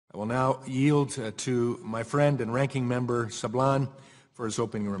I will now yield to my friend and ranking member Sablan for his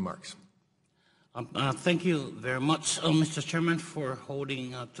opening remarks. Thank you very much, Mr. Chairman, for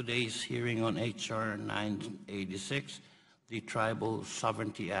holding today's hearing on H.R. 986, the Tribal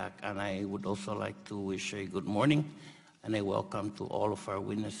Sovereignty Act. And I would also like to wish a good morning and a welcome to all of our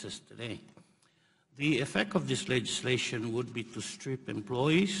witnesses today. The effect of this legislation would be to strip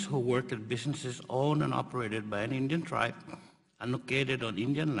employees who work at businesses owned and operated by an Indian tribe and located on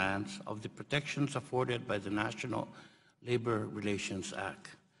Indian lands of the protections afforded by the National Labor Relations Act.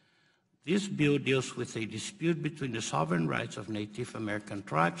 This bill deals with a dispute between the sovereign rights of Native American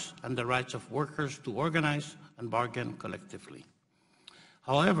tribes and the rights of workers to organize and bargain collectively.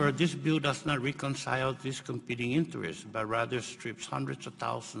 However, this bill does not reconcile these competing interests, but rather strips hundreds of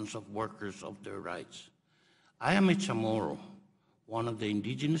thousands of workers of their rights. I am a Chamorro, one of the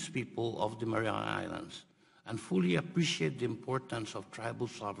indigenous people of the Mariana Islands, and fully appreciate the importance of tribal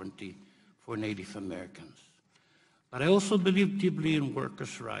sovereignty for Native Americans. But I also believe deeply in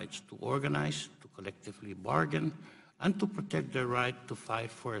workers' rights to organize, to collectively bargain, and to protect their right to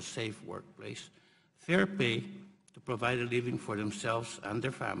fight for a safe workplace, fair pay, to provide a living for themselves and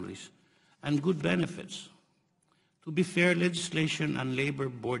their families, and good benefits. To be fair, legislation and labor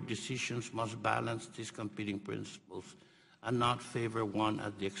board decisions must balance these competing principles and not favor one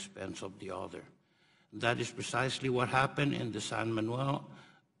at the expense of the other. That is precisely what happened in the San Manuel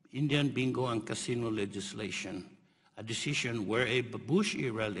Indian Bingo and Casino legislation, a decision where a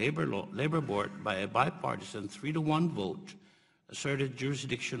Bush-era labor board, by a bipartisan 3-to-1 vote, asserted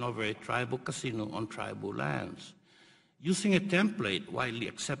jurisdiction over a tribal casino on tribal lands. Using a template widely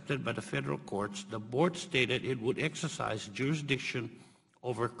accepted by the federal courts, the board stated it would exercise jurisdiction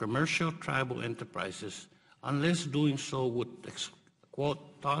over commercial tribal enterprises unless doing so would,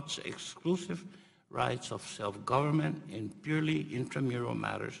 quote, touch exclusive rights of self-government in purely intramural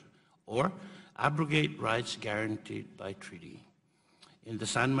matters or abrogate rights guaranteed by treaty. In the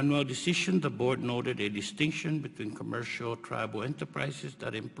San Manuel decision, the board noted a distinction between commercial tribal enterprises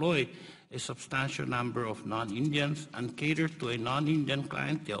that employ a substantial number of non-Indians and cater to a non-Indian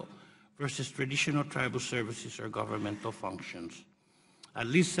clientele versus traditional tribal services or governmental functions. At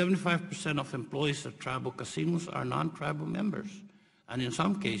least 75% of employees at tribal casinos are non-tribal members, and in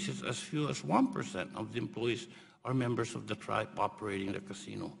some cases, as few as 1% of the employees are members of the tribe operating the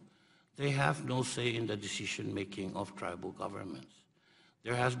casino. They have no say in the decision-making of tribal governments.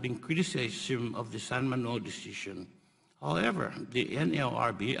 There has been criticism of the San Manuel decision. However, the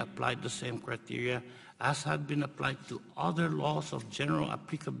NLRB applied the same criteria as had been applied to other laws of general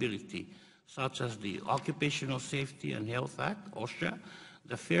applicability, such as the Occupational Safety and Health Act, OSHA,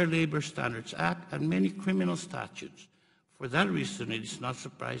 the Fair Labor Standards Act, and many criminal statutes. For that reason, it is not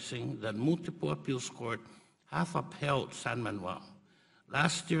surprising that multiple appeals courts have upheld San Manuel.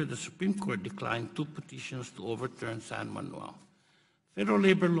 Last year, the Supreme Court declined 2 petitions to overturn San Manuel. Federal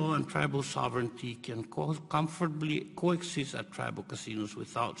labor law and tribal sovereignty can comfortably coexist at tribal casinos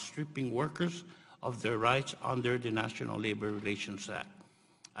without stripping workers of their rights under the National Labor Relations Act.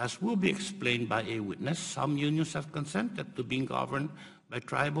 As will be explained by a witness, some unions have consented to being governed by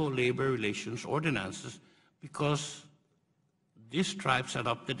tribal labor relations ordinances because these tribes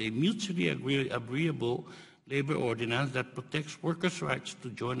adopted a mutually agreeable labor ordinance that protects workers' rights to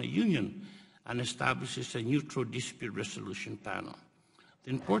join a union and establishes a neutral dispute resolution panel. The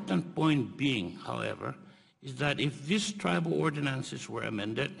important point being, however, is that if these tribal ordinances were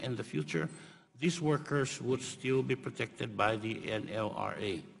amended in the future, these workers would still be protected by the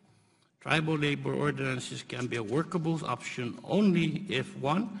NLRA. Tribal labor ordinances can be a workable option only if,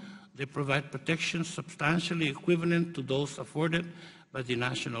 1, they provide protections substantially equivalent to those afforded by the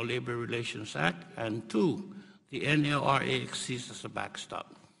National Labor Relations Act, and 2, the NLRA exists as a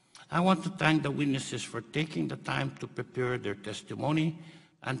backstop. I want to thank the witnesses for taking the time to prepare their testimony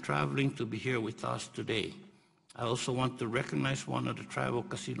and traveling to be here with us today. I also want to recognize one of the tribal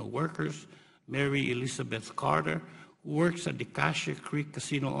casino workers, Mary Elizabeth Carter, who works at the Cassia Creek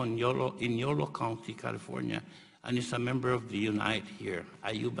Casino in Yolo County, California, and is a member of the Unite here.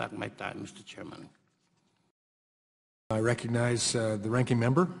 I yield back my time, Mr. Chairman. I recognize the ranking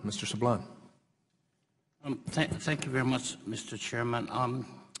member, Mr. Sablan. Thank you very much, Mr. Chairman.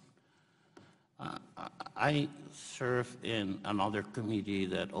 I serve in another committee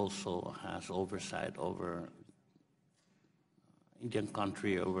that also has oversight over Indian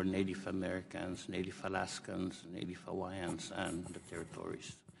country, over Native Americans, Native Alaskans, Native Hawaiians, and the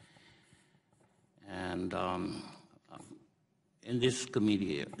territories. And in this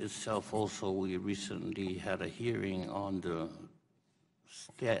committee itself also, we recently had a hearing on the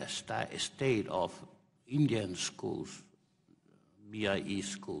state of Indian schools BIE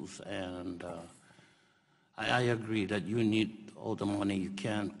schools, and I agree that you need all the money you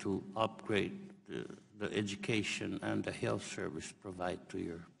can to upgrade the education and the health service provided to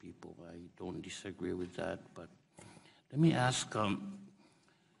your people. I don't disagree with that, but let me ask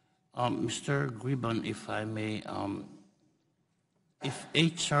Mr. Griban, if I may, if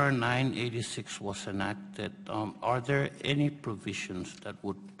H.R. 986 was enacted, are there any provisions that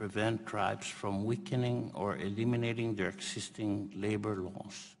would prevent tribes from weakening or eliminating their existing labor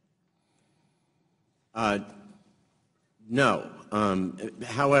laws? No.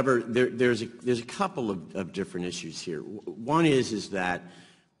 However, there's a couple of different issues here. One is that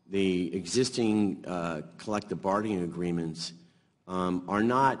the existing collective bargaining agreements are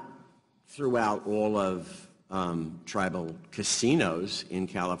not throughout all of tribal casinos in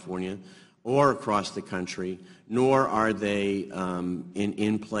California or across the country, nor are they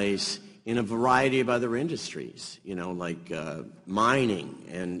in place in a variety of other industries, like mining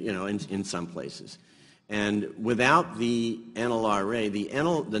and, in some places. And without the NLRA,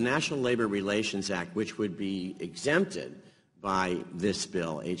 the National Labor Relations Act, which would be exempted by this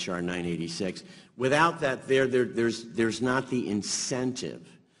bill, H.R. 986, without that there's not the incentive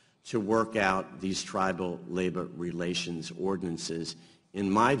to work out these tribal labor relations ordinances, in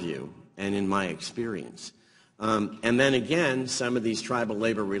my view and in my experience. And then again, some of these tribal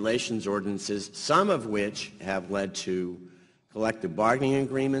labor relations ordinances, some of which have led to collective bargaining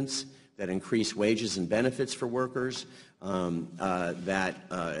agreements that increase wages and benefits for workers, that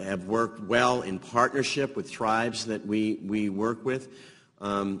have worked well in partnership with tribes that we work with.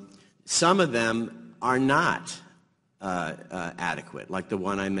 Some of them are not adequate, like the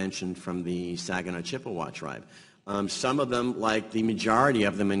one I mentioned from the Saginaw Chippewa tribe. Some of them, like the majority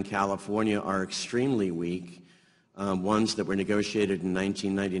of them in California, are extremely weak. Ones that were negotiated in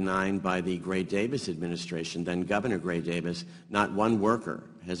 1999 by the Gray Davis administration, then Governor Gray Davis, not one worker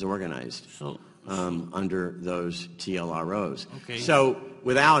has organized under those TLROs. Okay. So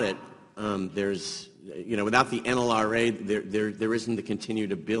without it, without the NLRA, there isn't the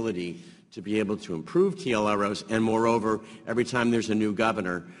continued ability to be able to improve TLROs, and moreover, every time there's a new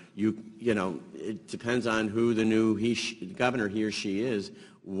governor, it depends on who the new governor, he or she is,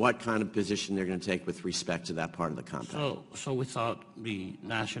 what kind of position they're going to take with respect to that part of the compact. So without the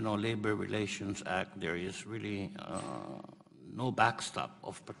National Labor Relations Act, there is really no backstop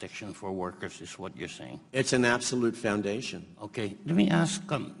of protection for workers, is what you're saying? It's an absolute foundation. Okay. Let me ask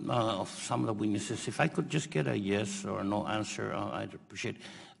of some of the witnesses, if I could just get a yes or no answer, I'd appreciate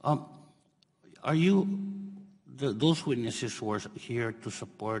it. Are you, those witnesses who are here to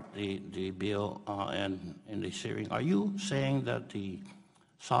support the bill and in this hearing, are you saying that the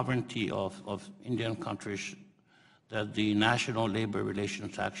sovereignty of Indian countries, that the National Labor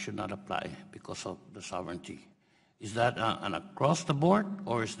Relations Act should not apply because of the sovereignty? Is that an across the board,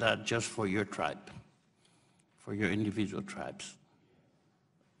 or is that just for your tribe, for your individual tribes?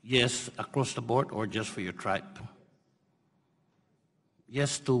 Yes, across the board, or just for your tribe?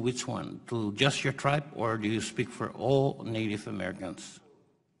 Yes to which one? To just your tribe, or do you speak for all Native Americans?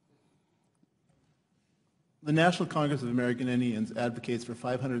 The National Congress of American Indians advocates for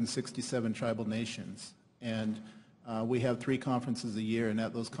 567 tribal nations, and we have 3 conferences a year, and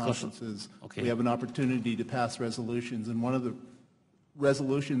at those conferences we have an opportunity to pass resolutions, and one of the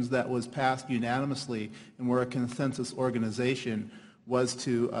resolutions that was passed unanimously, and we're a consensus organization, was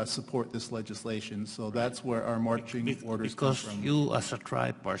to support this legislation. So that's where our marching orders come from. Because you as a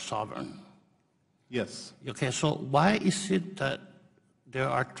tribe are sovereign. Yes. Okay, so why is it that there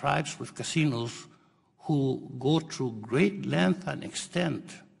are tribes with casinos who go through great length and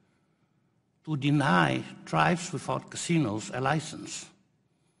extent to deny tribes without casinos a license?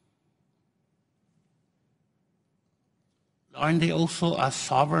 Aren't they also as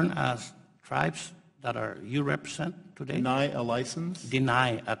sovereign as tribes that you represent today? Deny a license?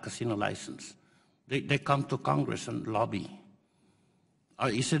 Deny a casino license. They come to Congress and lobby.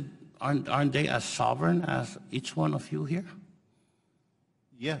 Aren't they as sovereign as each one of you here?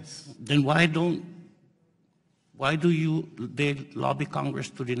 Yes. Then why do they lobby Congress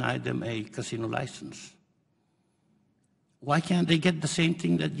to deny them a casino license? Why can't they get the same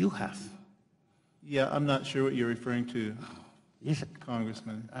thing that you have? Yeah, I'm not sure what you're referring to, Yes,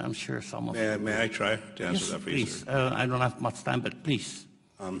 Congressman. I'm sure some of you. May I try to answer that for you, please. sir? I don't have much time, but please.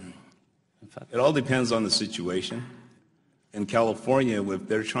 It all depends on the situation. In California, if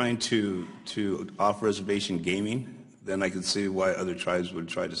they're trying to offer reservation gaming, then I can see why other tribes would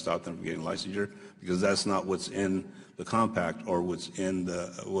try to stop them from getting licensure, because that's not what's in the compact or what's in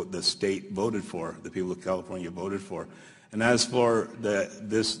what the state voted for, the people of California voted for. And as for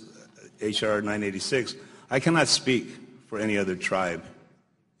this H.R. 986, I cannot speak for any other tribe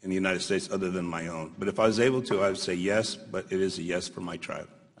in the United States other than my own. But if I was able to, I would say yes, but it is a yes for my tribe.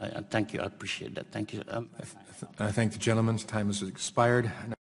 Thank you. I appreciate that. Thank you. I thank the gentleman's time has expired.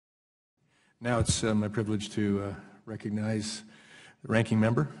 Now it's my privilege to recognize the ranking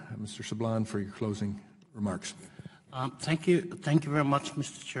member, Mr. Sablan, for your closing remarks. Thank you very much,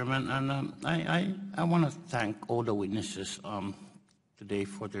 Mr. Chairman. And I want to thank all the witnesses today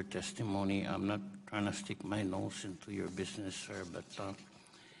for their testimony. I'm not trying to stick my nose into your business, sir,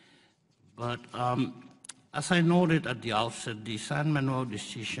 but as I noted at the outset, the San Manuel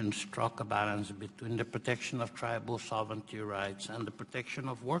decision struck a balance between the protection of tribal sovereignty rights and the protection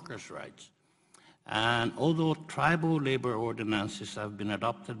of workers' rights. And although tribal labor ordinances have been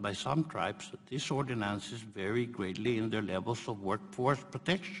adopted by some tribes, these ordinances vary greatly in their levels of workforce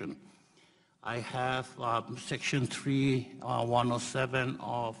protection. I have Section 3.107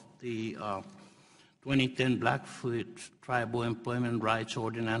 of the 2010 Blackfoot Tribal Employment Rights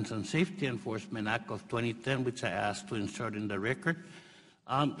Ordinance and Safety Enforcement Act of 2010, which I asked to insert in the record,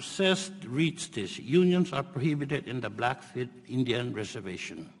 reads this: unions are prohibited in the Blackfoot Indian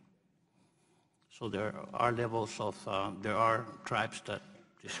Reservation. So there are levels of, there are tribes that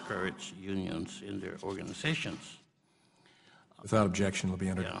discourage unions in their organizations. Without objection, will be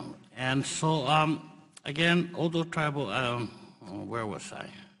entered. Yeah. And so, again, although tribal, where was I?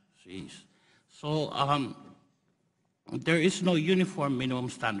 Jeez. So there is no uniform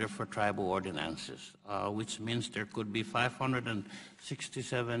minimum standard for tribal ordinances, which means there could be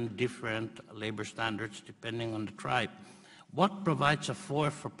 567 different labor standards depending on the tribe. What provides a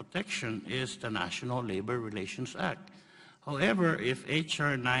floor for protection is the National Labor Relations Act. However, if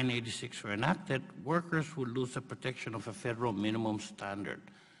H.R.986 were enacted, workers would lose the protection of a federal minimum standard.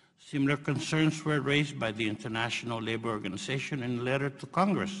 Similar concerns were raised by the International Labor Organization in a letter to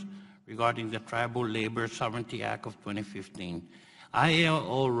Congress regarding the Tribal Labor Sovereignty Act of 2015.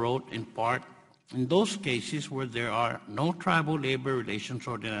 ILO wrote in part, in those cases where there are no tribal labor relations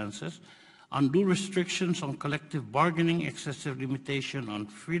ordinances, undue restrictions on collective bargaining, excessive limitation on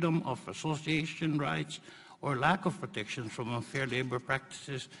freedom of association rights, or lack of protection from unfair labor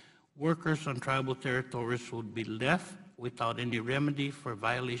practices, workers on tribal territories would be left without any remedy for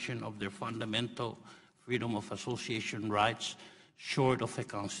violation of their fundamental freedom of association rights, short of a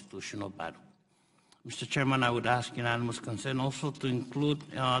constitutional battle. Mr. Chairman, I would ask unanimous consent also to include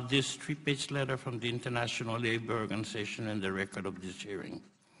this 3-page letter from the International Labor Organization in the record of this hearing.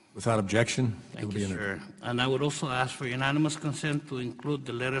 Without objection, it will Thank be you, entered. sir. And I would also ask for unanimous consent to include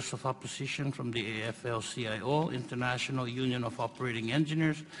the letters of opposition from the AFL-CIO, International Union of Operating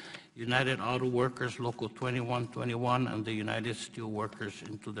Engineers, United Auto Workers, Local 2121, and the United Steel Workers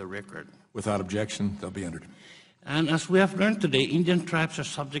into the record. Without objection, they'll be entered. And as we have learned today, Indian tribes are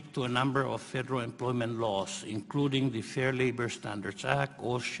subject to a number of federal employment laws, including the Fair Labor Standards Act,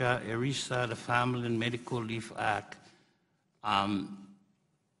 OSHA, ERISA, the Family and Medical Leave Act.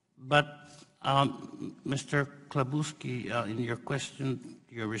 Mr. Klabowski, in your question,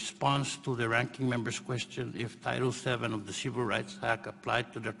 your response to the ranking member's question, if Title VII of the Civil Rights Act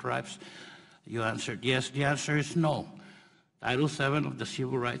applied to the tribes, you answered yes. The answer is no. Title VII of the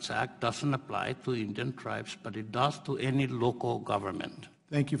Civil Rights Act doesn't apply to Indian tribes, but it does to any local government.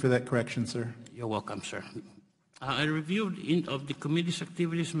 Thank you for that correction, sir. You're welcome, sir. A review of the committee's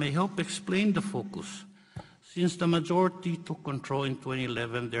activities may help explain the focus. Since the majority took control in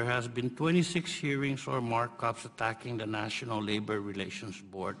 2011, there has been 26 hearings or markups attacking the National Labor Relations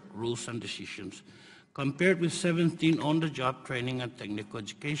Board rules and decisions, compared with 17 on-the-job training and technical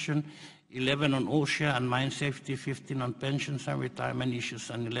education, 11 on OSHA and mine safety, 15 on pensions and retirement issues,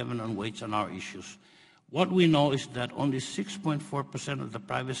 and 11 on wage and hour issues. What we know is that only 6.4% of the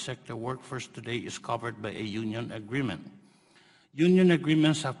private sector workforce today is covered by a union agreement. Union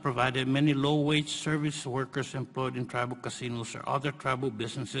agreements have provided many low-wage service workers employed in tribal casinos or other tribal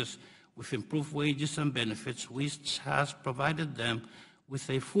businesses with improved wages and benefits, which has provided them with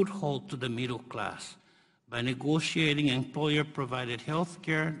a foothold to the middle class. By negotiating employer-provided health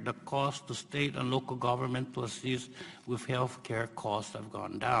care, the cost to state and local government to assist with health care costs have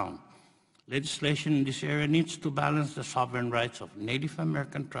gone down. Legislation in this area needs to balance the sovereign rights of Native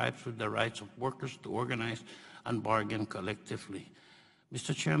American tribes with the rights of workers to organize and bargain collectively.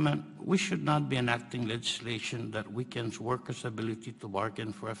 Mr. Chairman, we should not be enacting legislation that weakens workers' ability to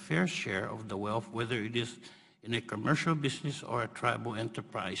bargain for a fair share of the wealth, whether it is in a commercial business or a tribal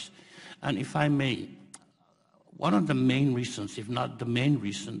enterprise. And if I may, one of the main reasons, if not the main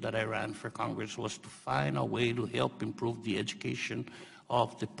reason that I ran for Congress was to find a way to help improve the education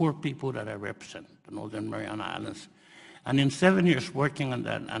of the poor people that I represent, the Northern Mariana Islands. And in 7 years working on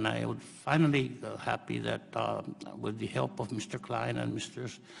that, and I was finally happy that with the help of Mr. Klein and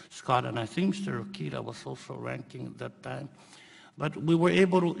Mr. Scott, and I think Mr. Okita was also ranking at that time, but we were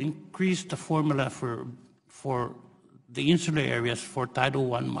able to increase the formula for the insular areas for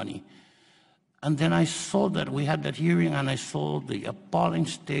Title I money. And then I saw that we had that hearing, and I saw the appalling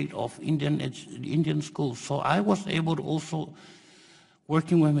state of Indian schools. So I was able to also,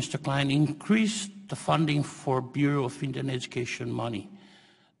 working with Mr. Klein, increase the funding for Bureau of Indian Education money.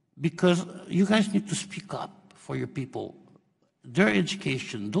 Because you guys need to speak up for your people. Their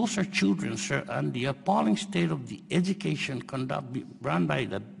education, those are children, sir, and the appalling state of the education run by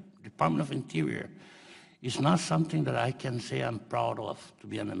the Department of Interior is not something that I can say I'm proud of to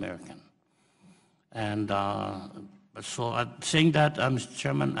be an American. And so saying that, Mr.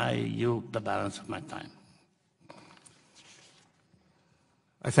 Chairman, I yield the balance of my time.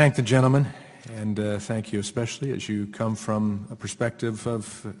 I thank the gentleman, and thank you especially as you come from a perspective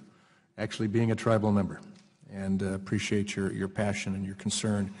of actually being a tribal member, and appreciate your passion and your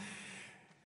concern